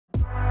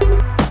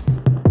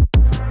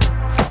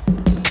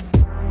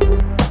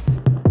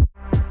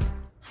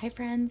Hi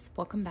friends,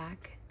 welcome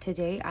back.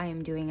 Today I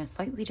am doing a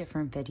slightly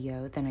different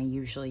video than I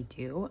usually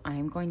do. I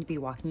am going to be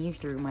walking you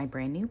through my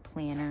brand new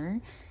planner.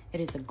 It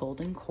is a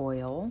golden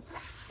coil.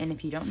 And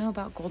if you don't know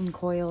about golden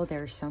coil,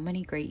 there are so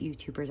many great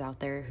YouTubers out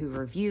there who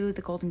review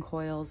the golden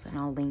coils, and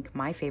I'll link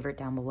my favorite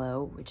down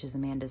below, which is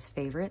Amanda's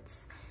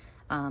favorites.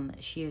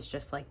 She is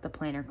just like the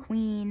planner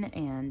queen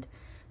and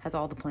has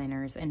all the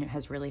planners, and it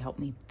has really helped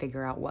me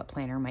figure out what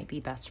planner might be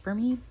best for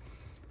me.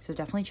 So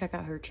definitely check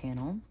out her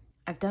channel.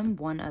 I've done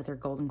one other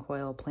golden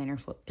coil planner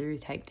flip through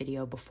type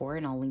video before,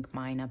 and I'll link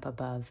mine up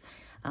above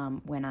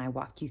when I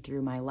walked you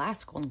through my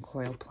last golden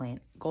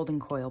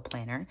coil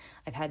planner.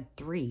 I've had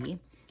 3.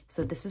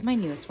 So this is my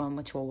newest one,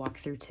 which we'll walk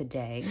through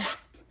today.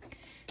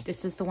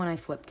 This is the one I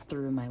flipped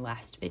through in my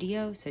last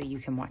video, so you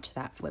can watch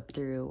that flip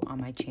through on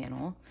my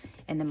channel.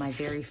 And then my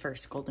very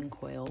first golden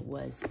coil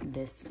was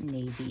this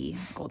navy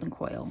golden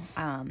coil.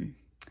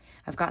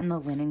 I've gotten the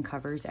linen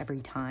covers every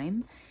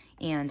time,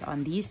 and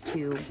on these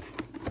two,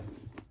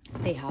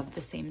 they have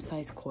the same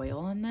size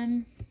coil in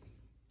them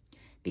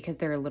because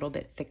they're a little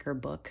bit thicker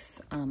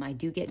books. I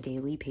do get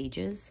daily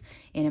pages,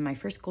 and in my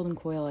first golden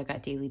coil, I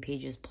got daily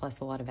pages plus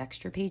a lot of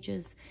extra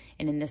pages.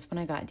 And in this one,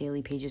 I got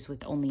daily pages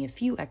with only a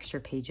few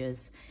extra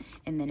pages.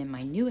 And then in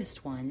my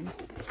newest one,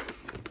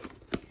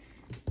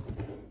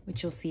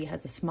 which you'll see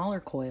has a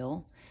smaller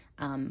coil,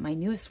 my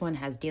newest one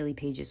has daily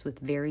pages with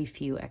very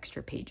few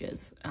extra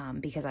pages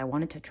because I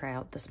wanted to try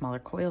out the smaller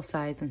coil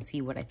size and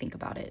see what I think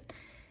about it.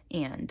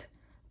 And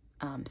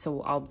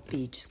so I'll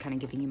be just kind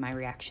of giving you my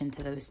reaction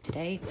to those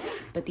today.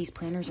 But these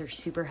planners are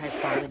super high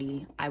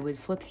quality. I would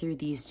flip through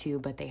these two,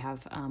 but they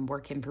have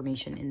work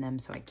information in them,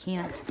 so I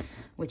can't,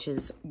 which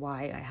is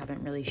why I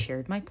haven't really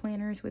shared my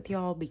planners with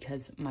y'all,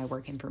 because my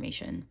work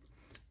information,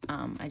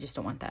 I just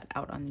don't want that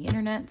out on the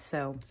internet.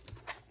 So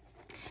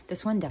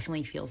this one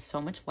definitely feels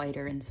so much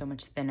lighter and so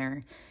much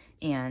thinner,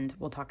 and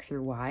we'll talk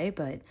through why,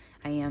 but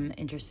I am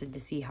interested to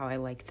see how I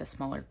like the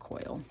smaller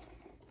coil.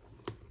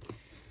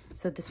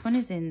 So this one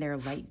is in their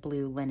light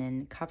blue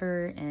linen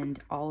cover, and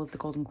all of the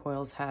golden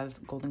coils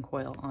have golden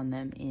coil on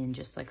them in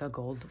just like a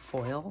gold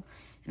foil,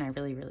 and I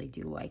really, really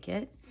do like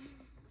it.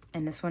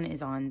 And this one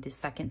is on the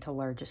second to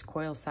largest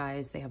coil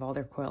size. They have all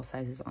their coil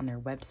sizes on their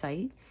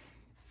website.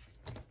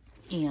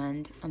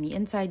 And on the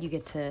inside, you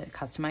get to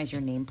customize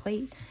your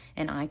nameplate,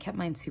 and I kept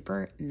mine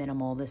super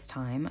minimal this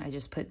time. I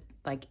just put,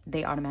 like,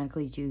 they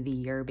automatically do the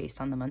year based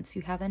on the months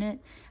you have in it.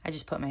 I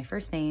just put my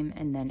first name,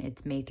 and then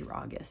it's May through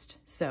August.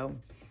 So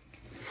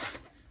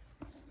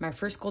my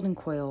first golden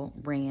coil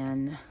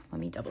ran, let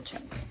me double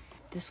check.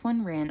 This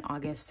one ran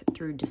August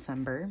through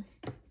December.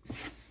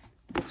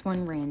 This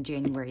one ran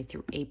January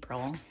through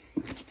April.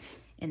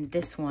 And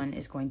this one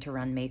is going to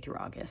run May through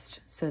August.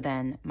 So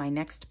then my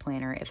next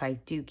planner, if I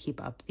do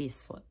keep up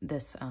this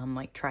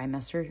like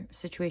trimester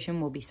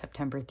situation, will be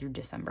September through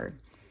December.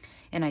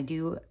 And I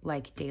do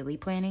like daily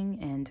planning,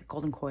 and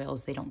golden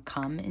coils, they don't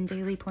come in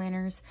daily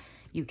planners.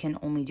 You can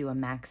only do a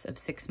max of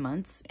 6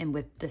 months. And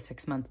with the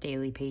 6-month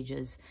daily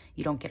pages,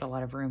 you don't get a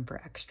lot of room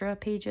for extra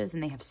pages,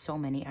 and they have so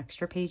many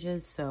extra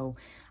pages. So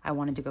I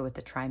wanted to go with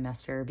the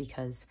trimester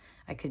because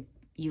I could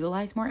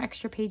utilize more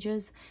extra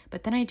pages,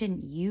 but then I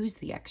didn't use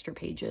the extra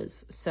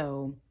pages.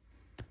 So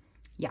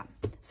yeah,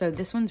 so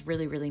this one's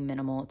really, really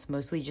minimal. It's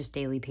mostly just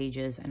daily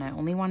pages, and I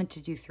only wanted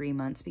to do 3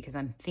 months because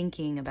I'm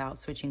thinking about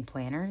switching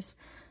planners.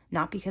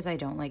 Not because I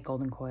don't like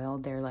golden coil.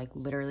 They're like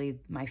literally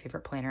my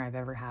favorite planner I've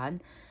ever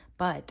had.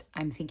 But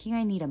I'm thinking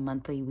I need a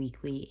monthly,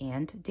 weekly,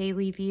 and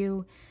daily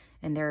view.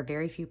 And there are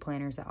very few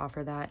planners that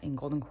offer that. In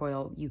golden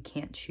coil, you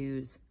can't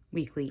choose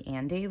weekly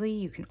and daily.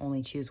 You can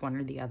only choose one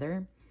or the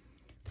other.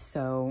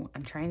 So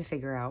I'm trying to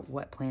figure out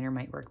what planner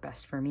might work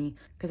best for me,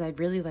 because I'd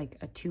really like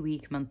a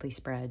 2-week monthly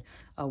spread,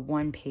 a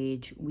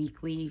 1-page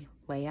weekly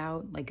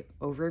layout, like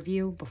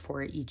overview,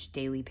 before each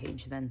daily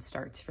page then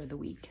starts for the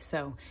week.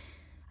 So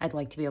I'd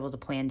like to be able to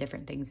plan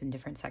different things in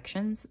different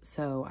sections.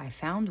 So I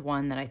found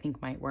one that I think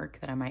might work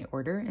that I might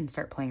order and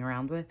start playing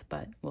around with,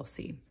 but we'll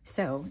see.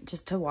 So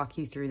just to walk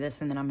you through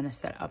this, and then I'm going to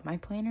set up my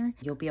planner.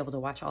 You'll be able to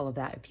watch all of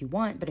that if you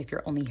want, but if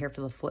you're only here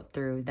for the flip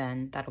through,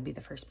 then that'll be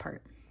the first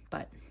part.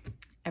 But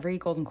every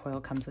golden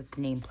coil comes with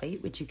the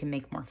nameplate, which you can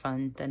make more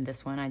fun than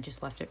this one. I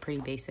just left it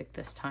pretty basic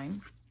this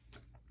time.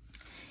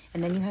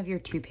 And then you have your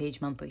 2-page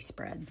monthly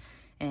spread.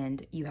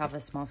 And you have a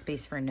small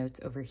space for notes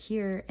over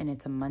here, and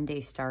it's a Monday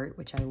start,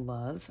 which I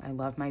love. I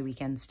love my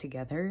weekends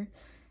together.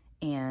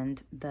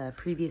 And the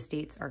previous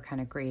dates are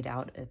kind of grayed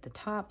out at the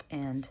top,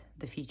 and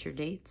the future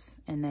dates.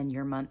 And then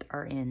your month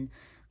are in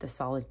the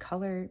solid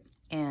color.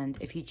 And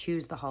if you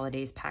choose the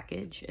holidays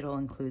package, it'll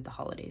include the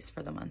holidays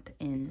for the month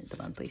in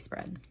the monthly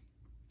spread.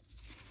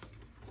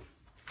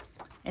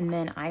 And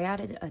then I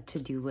added a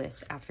to-do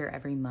list after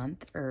every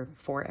month, or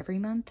for every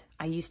month.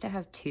 I used to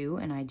have 2,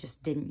 and I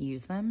just didn't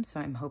use them, so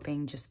I'm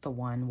hoping just the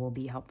one will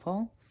be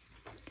helpful.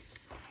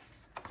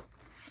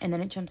 And then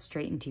it jumps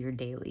straight into your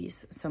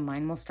dailies. So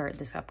mine will start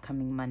this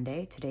upcoming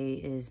Monday. Today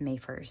is May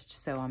 1st,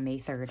 so on May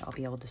 3rd, I'll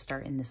be able to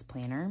start in this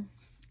planner.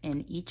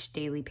 And each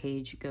daily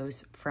page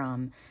goes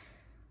from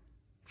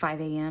 5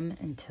 a.m.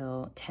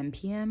 until 10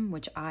 p.m.,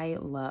 which I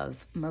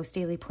love. Most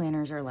daily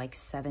planners are like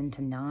 7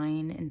 to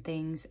 9 and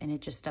things, and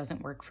it just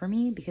doesn't work for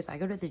me because I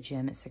go to the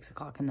gym at 6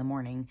 o'clock in the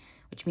morning,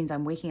 which means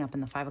I'm waking up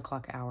in the 5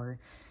 o'clock hour.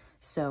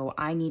 So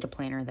I need a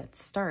planner that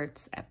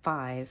starts at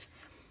 5.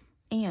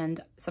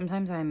 And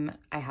sometimes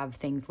I have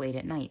things late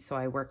at night. So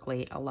I work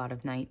late a lot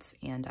of nights,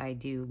 and I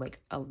do like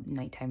a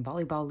nighttime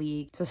volleyball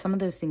league. So some of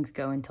those things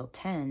go until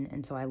 10.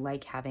 And so I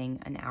like having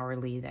an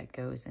hourly that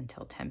goes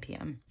until 10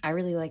 p.m. I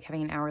really like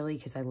having an hourly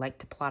because I like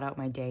to plot out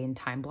my day and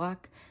time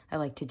block. I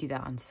like to do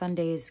that on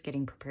Sundays,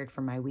 getting prepared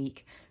for my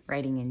week,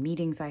 writing in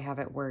meetings I have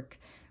at work,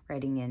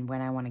 writing in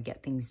when I want to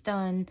get things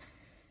done.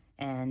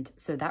 And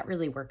so that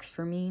really works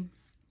for me.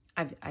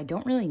 I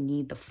don't really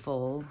need the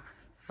full,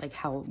 like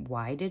how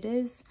wide it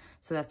is.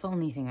 So that's the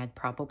only thing I'd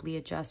probably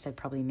adjust. I'd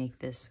probably make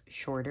this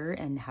shorter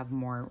and have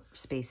more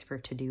space for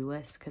to-do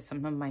lists because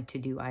some of my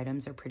to-do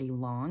items are pretty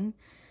long.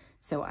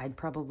 So I'd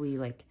probably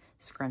like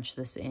scrunch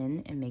this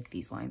in and make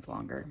these lines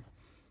longer.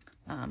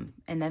 And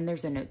then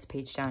there's a notes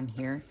page down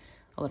here,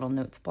 a little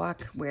notes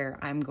block where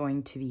I'm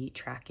going to be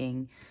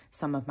tracking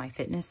some of my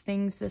fitness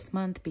things this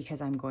month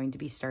because I'm going to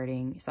be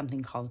starting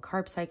something called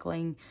carb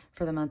cycling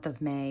for the month of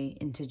May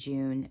into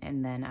June.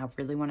 And then I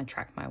really want to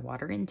track my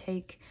water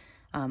intake.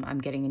 I'm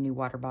getting a new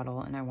water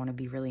bottle and I want to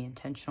be really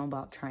intentional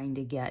about trying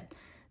to get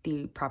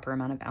the proper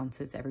amount of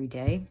ounces every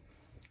day.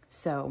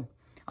 So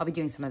I'll be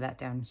doing some of that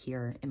down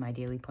here in my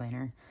daily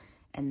planner.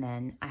 And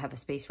then I have a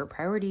space for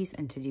priorities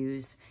and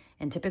to-dos.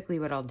 And typically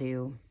what I'll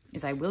do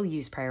is I will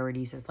use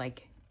priorities as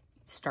like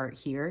start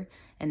here,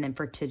 and then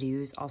for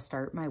to-dos I'll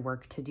start my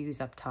work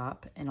to-dos up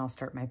top and I'll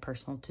start my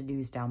personal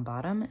to-dos down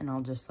bottom, and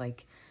I'll just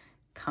like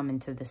come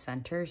into the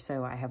center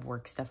so I have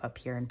work stuff up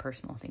here and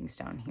personal things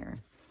down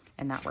here,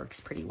 and that works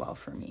pretty well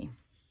for me.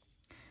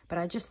 But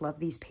I just love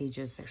these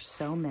pages. They're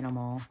so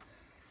minimal.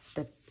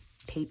 The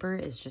paper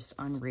is just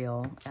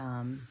unreal.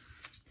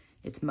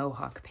 It's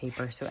Mohawk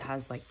paper, so it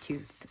has like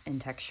tooth and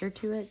texture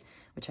to it,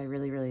 which I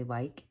really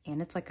like.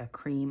 And it's like a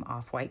cream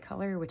off-white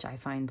color, which I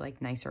find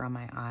like nicer on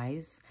my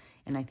eyes.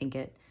 And I think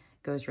it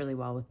goes really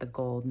well with the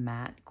gold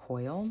matte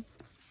Coil.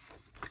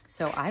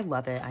 So I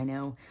love it. I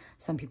know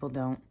some people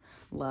don't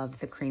love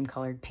the cream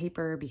colored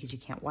paper because you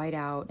can't white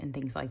out and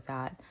things like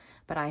that.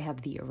 But I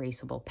have the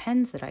erasable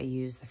pens that I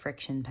use, the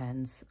friction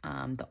pens.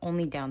 The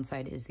only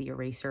downside is the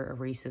eraser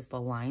erases the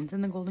lines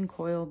in the golden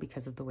Coil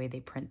because of the way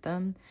they print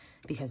them,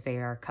 because they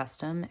are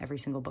custom. Every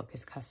single book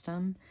is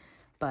custom.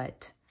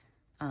 But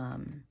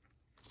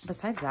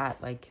besides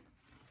that, like,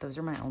 those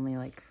are my only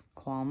like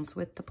qualms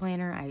with the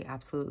planner. I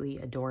absolutely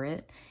adore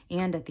it.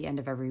 And at the end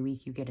of every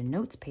week, you get a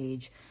notes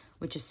page,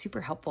 which is super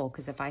helpful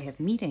because if I have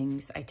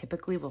meetings, I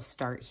typically will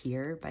start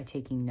here by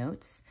taking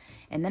notes.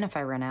 And then if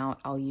I run out,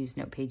 I'll use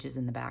note pages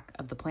in the back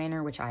of the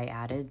planner, which I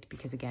added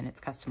because again,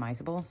 it's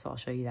customizable. So I'll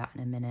show you that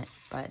in a minute.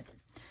 But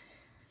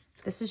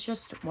this is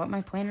just what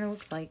my planner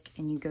looks like.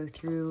 And you go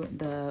through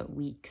the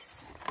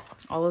weeks.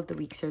 All of the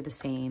weeks are the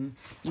same.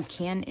 You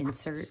can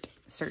insert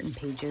certain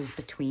pages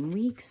between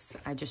weeks.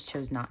 I just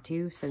chose not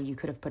to. So you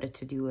could have put a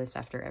to-do list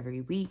after every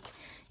week.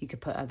 You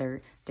could put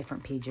other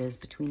different pages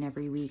between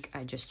every week.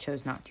 I just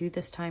chose not to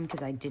this time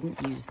because I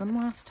didn't use them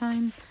last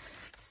time.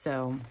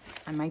 So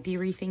I might be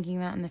rethinking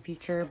that in the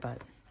future,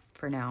 but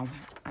for now,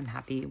 I'm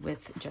happy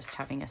with just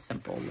having a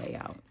simple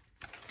layout.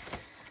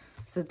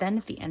 So then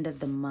at the end of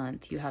the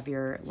month, you have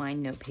your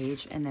line note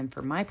page. And then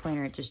for my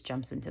planner, it just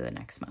jumps into the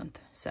next month.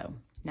 So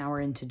now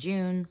we're into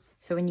June.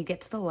 So when you get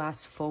to the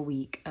last full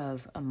week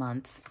of a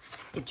month,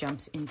 it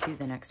jumps into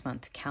the next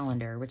month's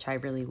calendar, which I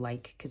really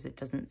like because it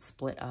doesn't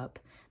split up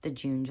the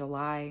June,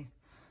 July.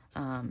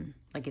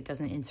 Like it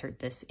doesn't insert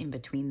this in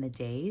between the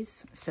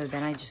days. So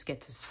then I just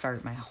get to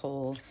start my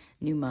whole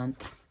new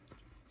month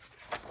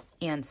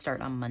and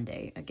start on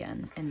Monday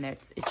again. And it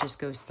just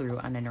goes through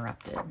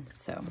uninterrupted.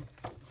 So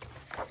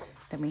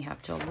then we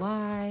have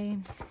July.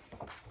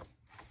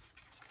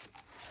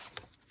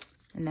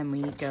 And then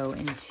we go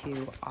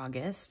into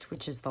August,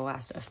 which is the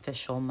last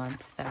official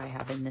month that I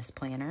have in this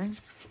planner.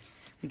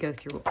 We go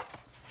through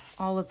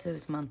all of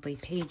those monthly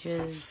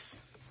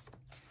pages.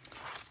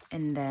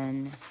 And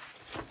then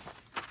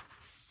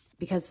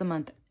because the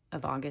month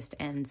of August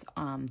ends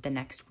the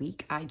next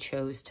week, I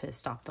chose to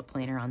stop the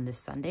planner on this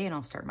Sunday, and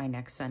I'll start my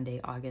next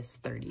Sunday,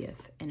 August 30th,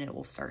 and it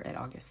will start at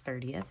August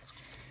 30th.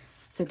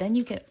 So then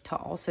you get to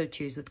also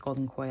choose with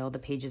Golden Coil the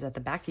pages at the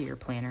back of your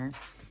planner.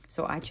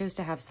 So I chose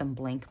to have some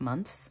blank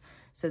months.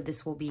 So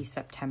this will be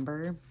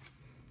September,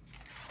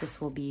 this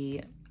will be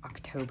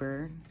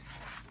October,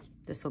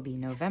 this will be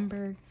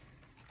November,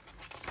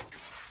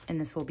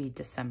 and this will be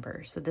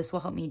December. So this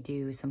will help me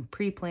do some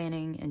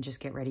pre-planning and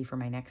just get ready for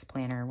my next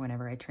planner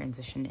whenever I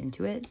transition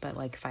into it. But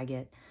like if I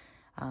get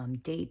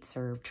dates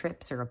or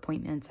trips or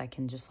appointments, I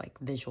can just like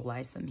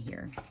visualize them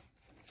here.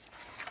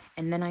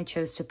 And then I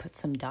chose to put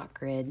some dot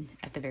grid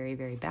at the very,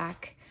 very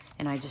back.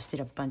 And I just did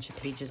a bunch of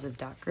pages of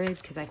dot grid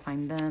because I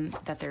find them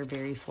that they're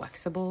very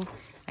flexible.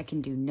 I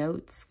can do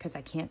notes because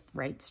I can't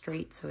write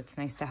straight, so it's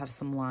nice to have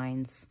some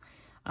lines.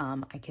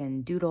 I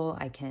can doodle,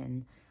 I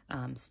can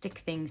stick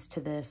things to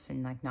this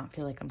and like not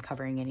feel like I'm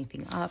covering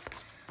anything up.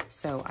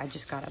 So I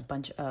just got a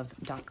bunch of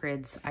dot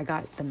grids. I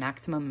got the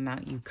maximum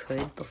amount you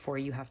could before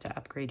you have to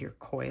upgrade your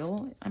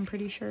coil, I'm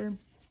pretty sure.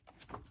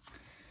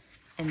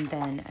 And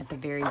then at the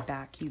very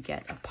back, you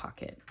get a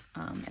pocket.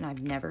 And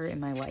I've never in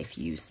my life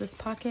used this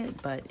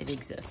pocket, but it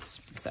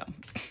exists, so.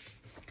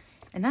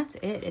 And that's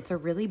it. It's a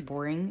really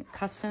boring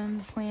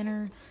custom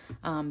planner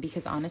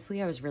because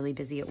honestly, I was really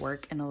busy at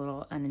work and a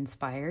little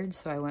uninspired.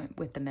 So I went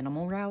with the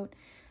minimal route,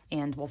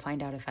 and we'll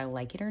find out if I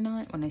like it or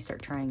not when I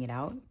start trying it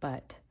out.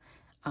 But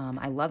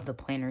I love the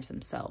planners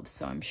themselves,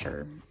 so I'm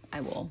sure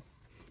I will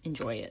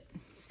enjoy it.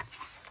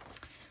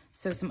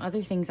 So some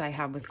other things I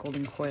have with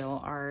Golden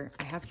Coil are,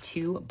 I have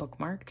 2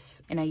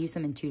 bookmarks and I use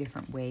them in 2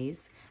 different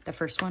ways. The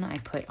first one I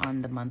put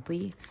on the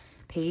monthly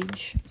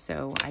page.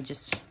 So I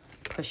just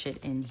push it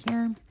in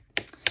here,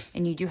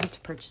 and you do have to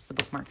purchase the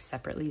bookmarks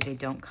separately. They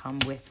don't come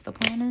with the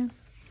planner.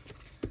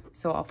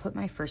 So I'll put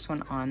my first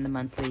one on the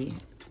monthly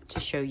to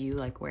show you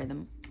like where the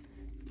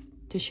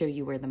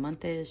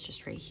month is,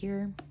 just right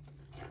here.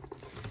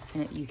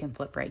 And you can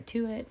flip right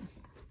to it.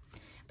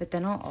 But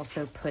then I'll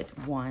also put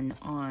one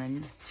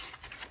on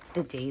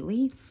the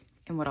daily,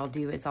 and what I'll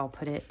do is I'll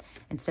put it,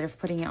 instead of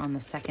putting it on the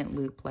second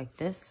loop like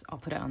this, I'll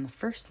put it on the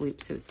first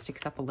loop so it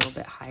sticks up a little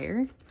bit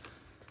higher,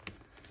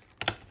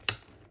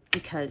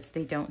 because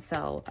they don't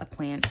sell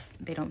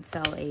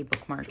a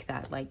bookmark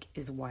that like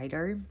is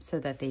wider so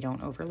that they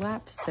don't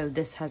overlap. So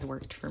this has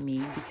worked for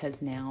me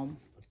because now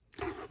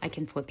I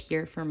can flip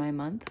here for my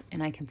month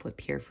and I can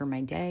flip here for my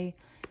day,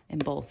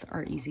 and both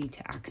are easy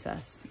to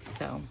access.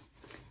 So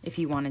if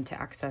you wanted to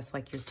access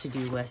like your to-do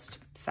list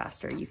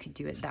faster, you could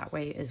do it that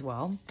way as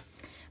well.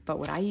 But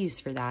what I use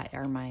for that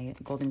are my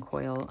Golden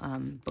Coil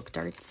book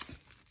darts.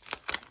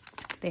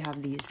 They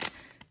have these,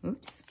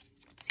 oops.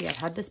 See, I've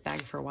had this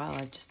bag for a while.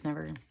 I've just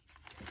never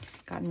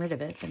gotten rid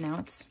of it, but now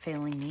it's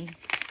failing me.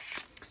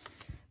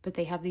 But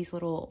they have these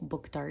little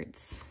book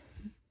darts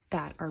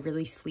that are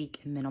really sleek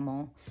and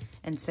minimal.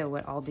 And so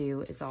what I'll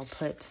do is I'll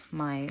put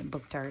my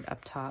book dart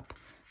up top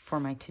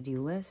for my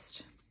to-do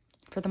list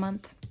for the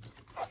month.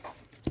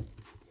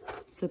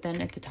 So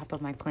then at the top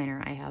of my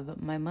planner, I have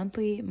my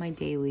monthly, my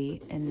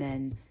daily, and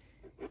then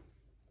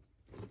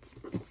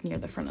it's near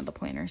the front of the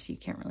planner, so you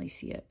can't really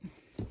see it.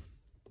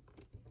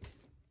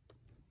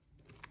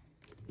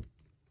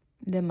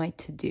 Then my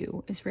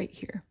to-do is right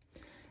here.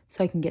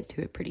 So I can get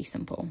to it pretty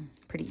simple,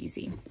 pretty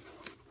easy.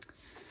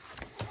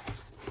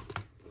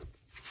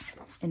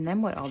 And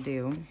then what I'll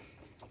do,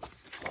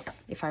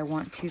 if I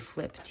want to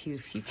flip to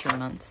future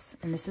months,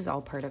 and this is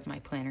all part of my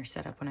planner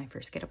setup when I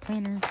first get a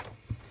planner.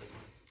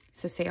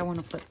 So say I want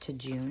to flip to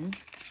June,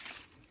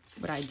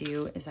 what I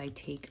do is I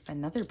take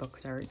another book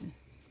dart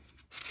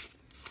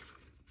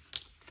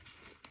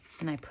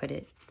and I put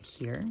it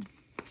here.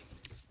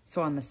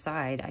 So on the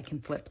side, I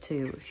can flip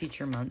to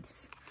future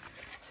months.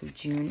 So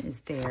June is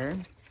there,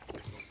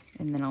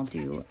 and then I'll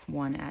do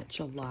one at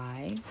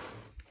July,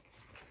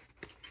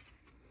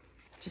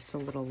 just a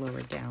little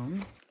lower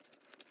down.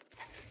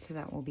 So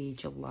that will be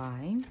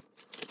July.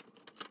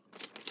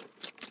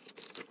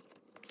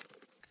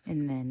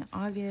 And then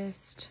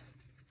August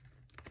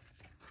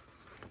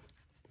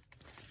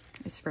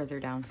is further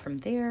down from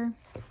there.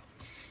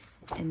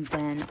 And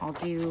then I'll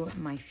do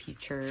my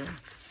future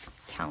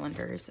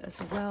calendars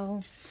as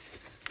well,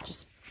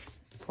 just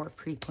for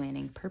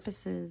pre-planning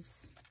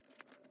purposes.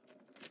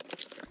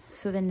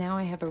 So then now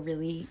I have a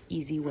really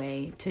easy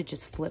way to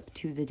just flip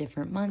to the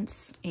different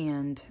months.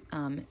 And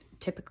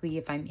typically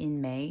if I'm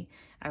in May,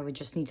 I would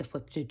just need to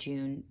flip to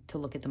June to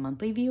look at the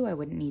monthly view. I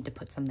wouldn't need to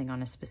put something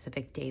on a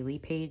specific daily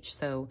page.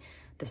 So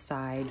the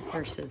side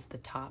versus the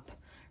top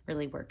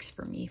really works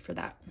for me for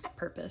that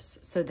purpose.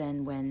 So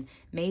then when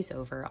May's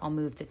over, I'll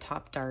move the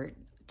top dart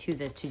to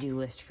the to-do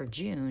list for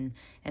June,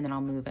 and then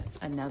I'll move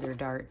another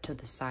dart to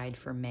the side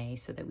for May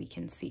so that we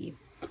can see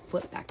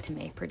flip back to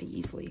May pretty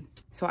easily.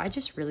 So I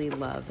just really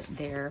love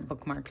their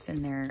bookmarks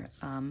and their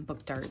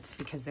book darts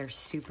because they're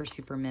super,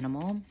 super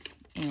minimal,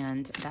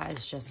 and that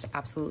is just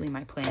absolutely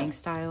my planning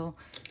style.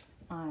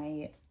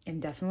 I am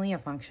definitely a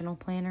functional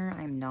planner.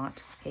 I'm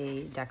not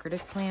a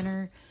decorative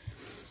planner.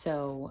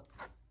 So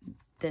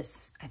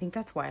I think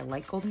that's why I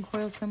like Golden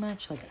Coil so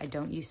much. Like, I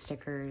don't use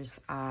stickers.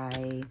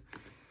 I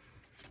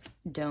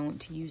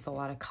don't use a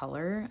lot of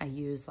color. I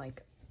use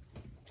like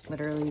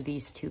literally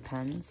these 2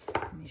 pens.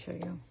 Let me show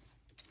you.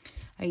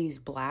 I use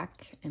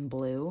black and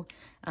blue.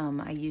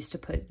 I used to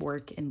put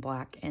work in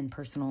black and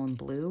personal in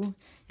blue,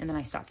 and then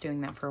I stopped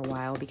doing that for a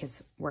while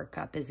because work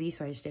got busy,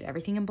 so I just did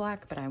everything in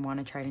black, but I want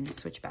to try to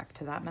switch back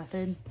to that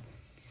method.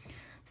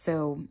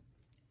 So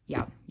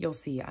yeah, you'll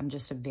see I'm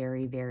just a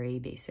very, very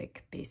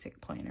basic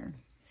planner.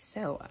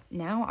 So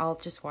now I'll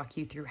just walk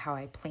you through how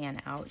I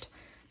plan out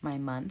my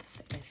month.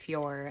 If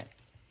you're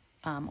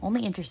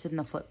only interested in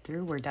the flip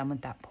through, we're done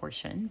with that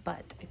portion.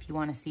 But if you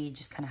want to see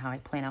just kind of how I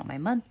plan out my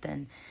month,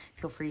 then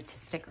feel free to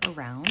stick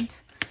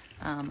around.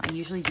 I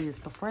usually do this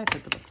before I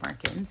put the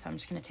bookmark in, so I'm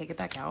just going to take it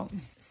back out.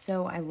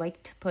 So I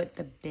like to put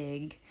the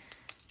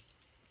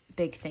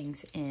big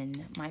things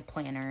in my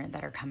planner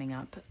that are coming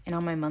up. And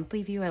on my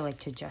monthly view, I like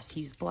to just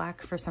use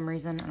black for some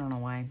reason. I don't know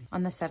why.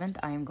 On the 7th,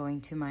 I am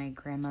going to my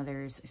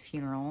grandmother's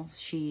funeral.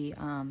 She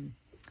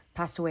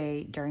passed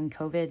away during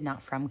COVID,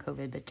 not from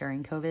COVID, but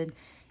during COVID.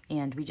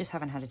 And we just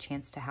haven't had a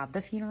chance to have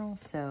the funeral.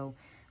 So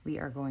we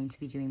are going to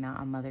be doing that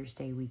on Mother's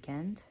Day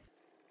weekend.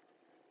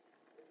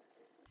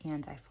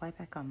 And I fly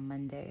back on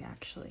Monday,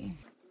 actually.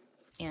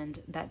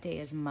 And that day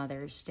is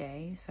Mother's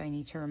Day, so I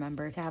need to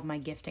remember to have my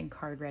gift and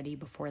card ready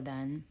before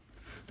then.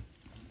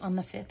 On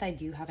the 5th, I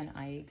do have an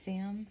eye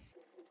exam,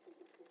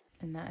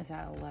 and that is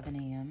at 11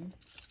 a.m.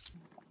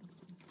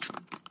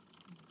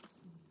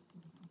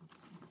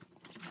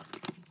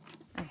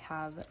 I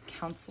have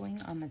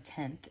counseling on the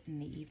 10th in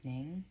the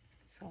evening,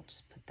 so I'll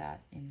just put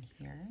that in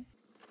here.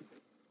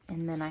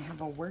 And then I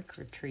have a work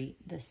retreat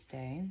this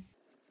day,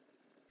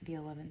 the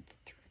 11th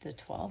through the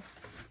 12th.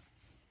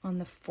 On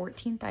the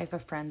 14th, I have a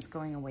friend's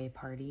going away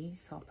party,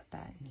 so I'll put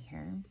that in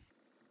here.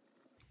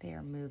 They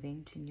are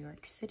moving to New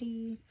York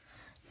City,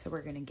 so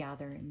we're gonna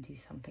gather and do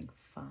something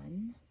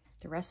fun.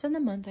 The rest of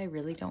the month, I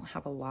really don't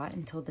have a lot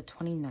until the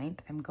 29th.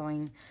 I'm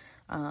going,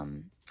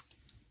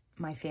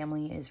 my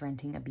family is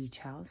renting a beach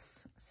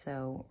house,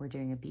 so we're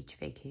doing a beach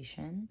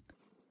vacation.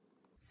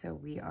 So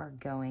we are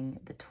going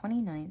the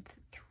 29th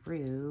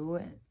through,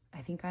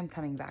 I think I'm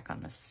coming back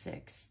on the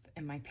 6th,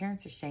 and my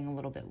parents are staying a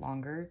little bit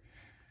longer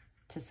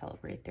to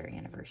celebrate their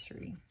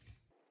anniversary.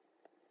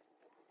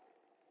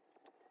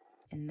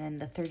 And then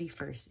the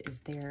 31st is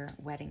their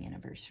wedding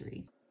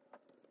anniversary.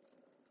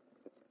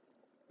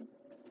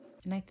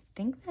 And I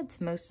think that's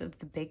most of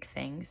the big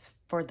things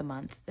for the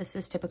month. This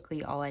is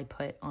typically all I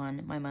put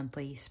on my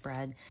monthly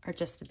spread, are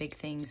just the big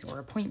things or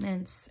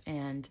appointments,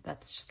 and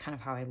that's just kind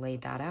of how I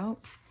laid that out.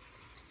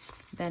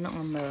 Then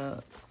on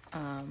the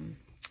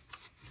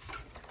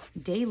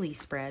daily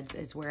spreads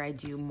is where I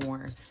do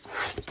more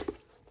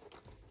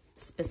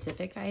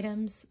specific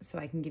items, so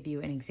I can give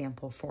you an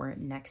example for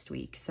next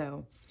week.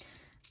 So,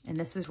 and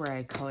this is where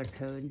I color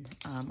code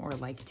or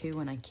like to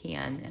when I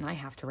can, and I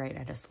have to write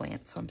at a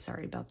slant, so I'm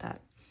sorry about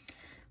that.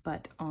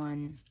 But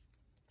on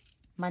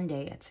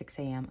Monday at 6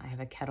 a.m. I have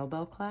a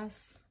kettlebell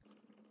class,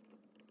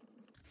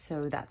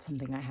 so that's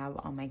something I have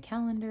on my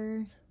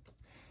calendar.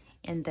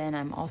 And then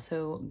I'm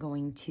also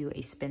going to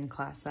a spin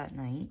class that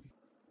night.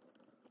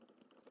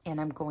 And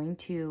I'm going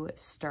to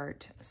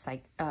start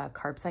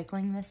carb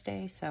cycling this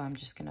day, so I'm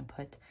just gonna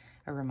put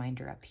a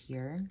reminder up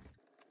here.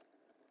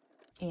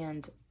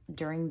 And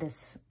during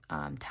this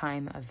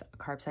time of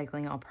carb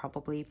cycling, I'll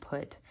probably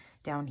put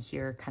down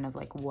here kind of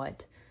like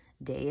what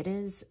day it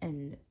is.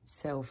 And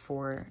so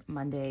for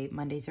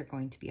Mondays are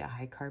going to be a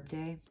high carb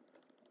day.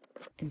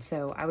 And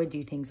so I would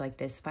do things like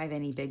this. If I have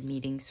any big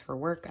meetings for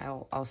work,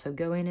 I'll also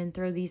go in and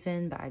throw these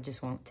in, but I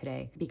just won't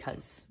today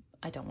because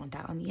I don't want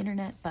that on the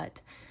internet.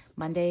 But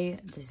Monday,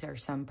 these are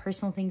some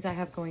personal things I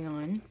have going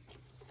on.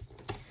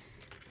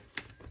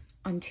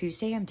 On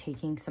Tuesday, I'm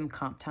taking some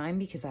comp time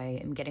because I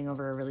am getting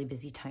over a really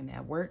busy time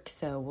at work.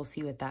 So we'll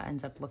see what that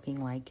ends up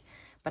looking like.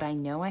 But I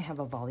know I have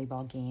a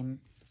volleyball game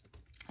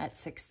at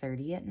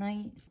 6:30 at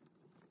night,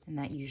 and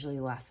that usually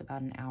lasts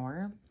about an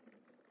hour.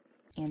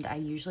 And I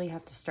usually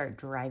have to start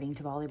driving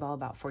to volleyball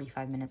about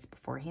 45 minutes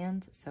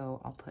beforehand.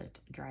 So I'll put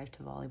drive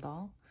to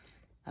volleyball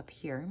up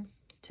here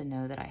to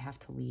know that I have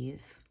to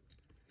leave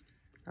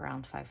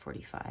around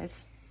 5:45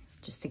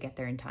 just to get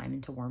there in time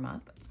and to warm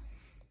up.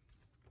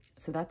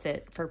 So that's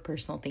it for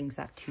personal things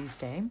that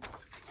Tuesday.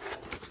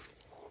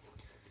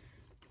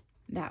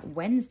 That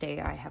Wednesday,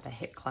 I have a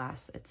HIIT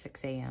class at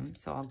 6 a.m.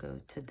 So I'll go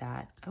to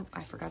that. Oh,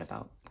 I forgot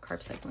about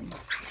carb cycling.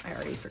 I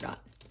already forgot.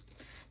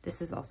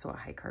 This is also a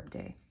high carb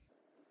day.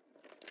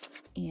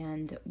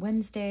 And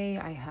Wednesday,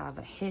 I have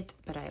a HIIT,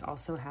 but I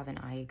also have an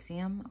eye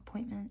exam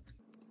appointment.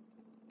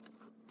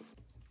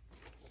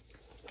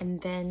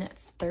 And then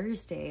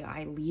Thursday,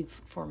 I leave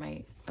for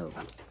my, oh,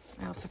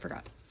 I also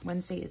forgot.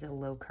 Wednesday is a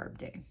low carb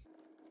day.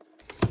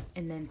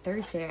 And then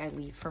Thursday, I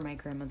leave for my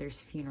grandmother's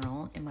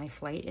funeral, and my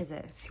flight is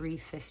at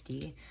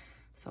 3:50.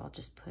 So I'll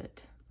just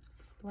put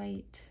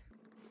flight,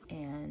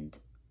 and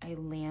I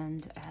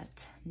land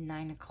at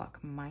 9 o'clock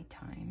my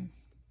time,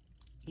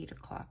 8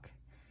 o'clock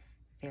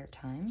their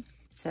time.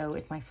 So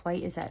if my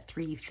flight is at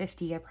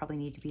 3:50, I probably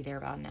need to be there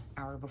about an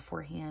hour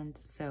beforehand.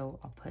 So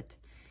I'll put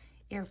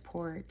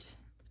airport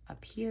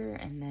up here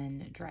and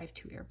then drive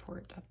to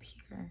airport up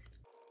here.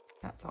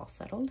 That's all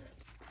settled.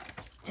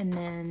 And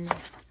then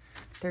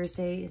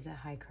Thursday is a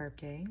high carb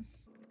day.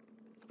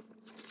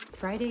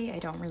 Friday, I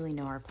don't really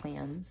know our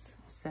plans,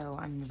 so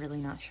I'm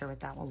really not sure what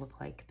that will look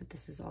like, but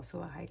this is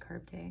also a high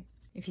carb day.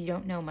 If you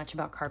don't know much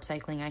about carb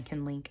cycling, I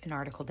can link an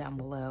article down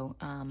below,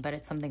 but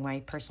it's something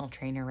my personal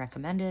trainer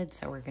recommended,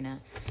 so we're gonna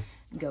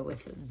go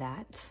with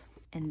that.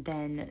 And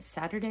then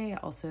Saturday,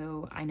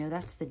 also, I know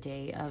that's the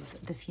day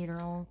of the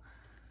funeral,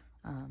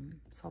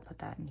 so I'll put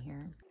that in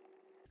here.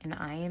 And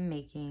I am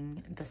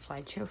making the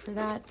slideshow for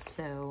that,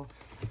 so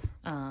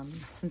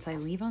since I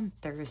leave on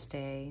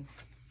Thursday,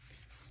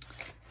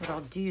 what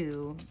I'll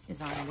do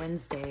is on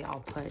Wednesday, I'll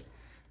put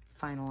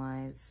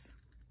finalize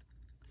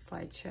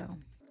slideshow.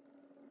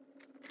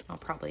 I'll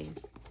probably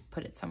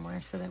put it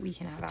somewhere so that we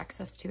can have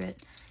access to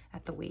it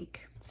at the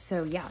wake.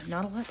 So yeah,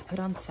 not a lot to put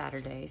on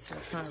Saturday, so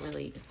it's not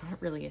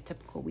really a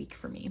typical week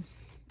for me.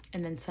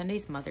 And then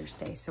Sunday's Mother's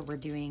Day, so we're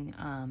doing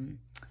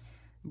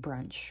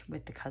brunch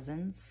with the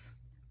cousins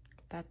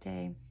that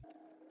day.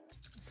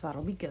 So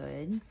that'll be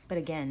good. But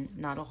again,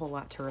 not a whole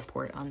lot to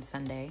report on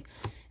Sunday.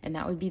 And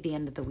that would be the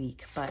end of the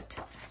week. But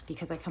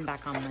because I come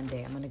back on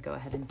Monday, I'm going to go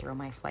ahead and throw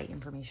my flight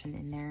information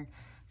in there.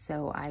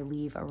 So I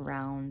leave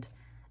around,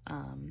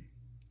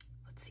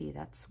 let's see,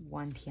 that's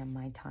 1 p.m.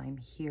 my time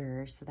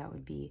here. So that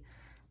would be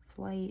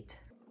flight.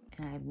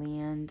 And I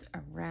land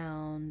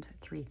around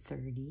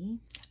 3:30.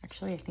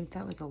 Actually, I think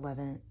that was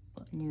 11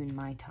 noon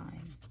my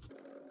time.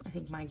 I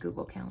think my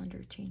Google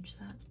Calendar changed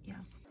that. Yeah,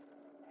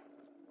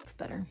 it's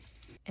better.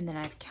 And then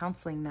I have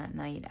counseling that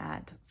night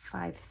at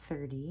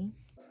 5:30.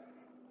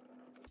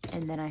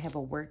 And then I have a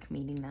work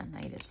meeting that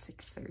night at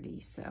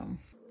 6:30. So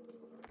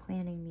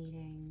planning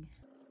meeting,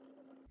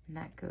 and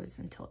that goes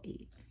until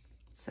 8.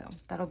 So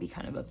that'll be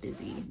kind of a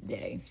busy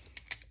day.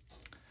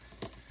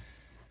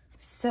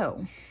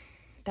 So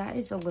that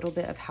is a little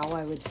bit of how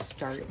I would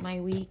start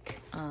my week.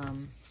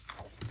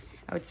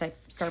 I would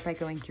start by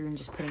going through and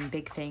just putting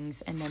big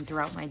things, and then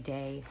throughout my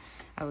day,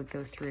 I would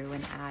go through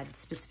and add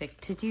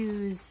specific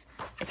to-dos.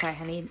 If I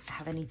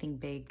have anything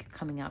big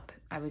coming up,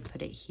 I would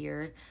put it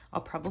here. I'll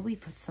probably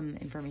put some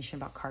information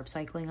about carb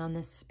cycling on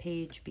this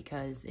page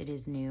because it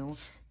is new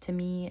to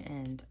me,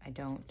 and I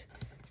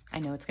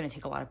know it's going to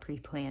take a lot of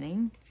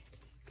pre-planning,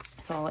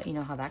 so I'll let you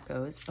know how that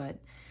goes. But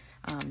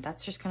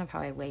that's just kind of how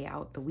I lay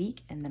out the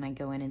week, and then I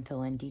go in and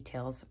fill in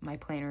details. My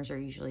planners are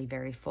usually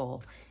very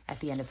full at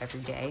the end of every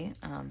day,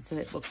 so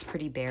it looks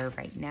pretty bare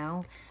right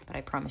now, but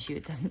I promise you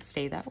it doesn't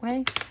stay that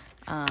way.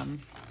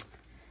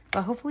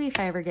 But hopefully if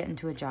I ever get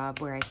into a job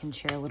where I can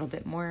share a little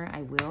bit more,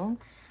 I will.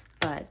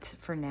 But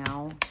for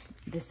now,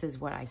 this is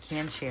what I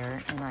can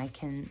share, and I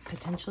can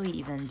potentially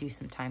even do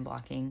some time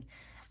blocking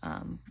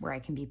where I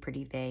can be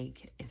pretty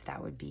vague if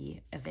that would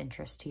be of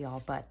interest to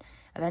y'all. But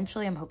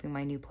eventually I'm hoping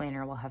my new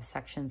planner will have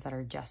sections that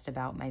are just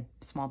about my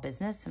small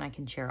business, and I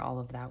can share all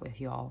of that with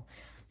y'all.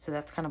 So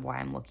that's kind of why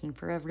I'm looking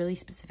for a really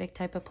specific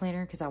type of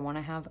planner, because I want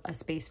to have a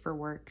space for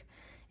work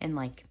and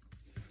like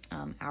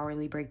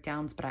hourly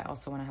breakdowns, but I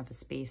also want to have a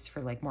space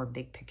for like more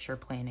big picture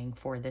planning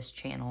for this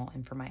channel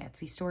and for my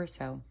Etsy store.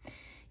 So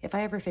if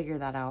I ever figure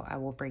that out, I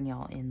will bring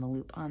y'all in the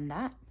loop on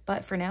that.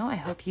 But for now, I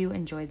hope you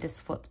enjoyed this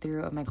flip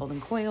through of my golden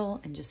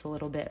coil and just a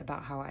little bit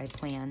about how I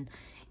plan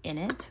in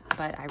it.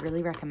 But I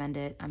really recommend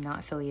it. I'm not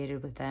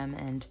affiliated with them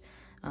and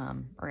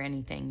or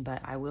anything,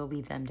 but I will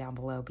leave them down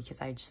below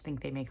because I just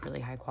think they make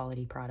really high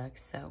quality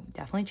products. So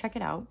definitely check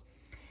it out,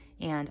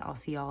 and I'll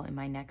see y'all in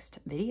my next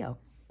video.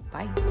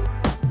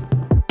 Bye.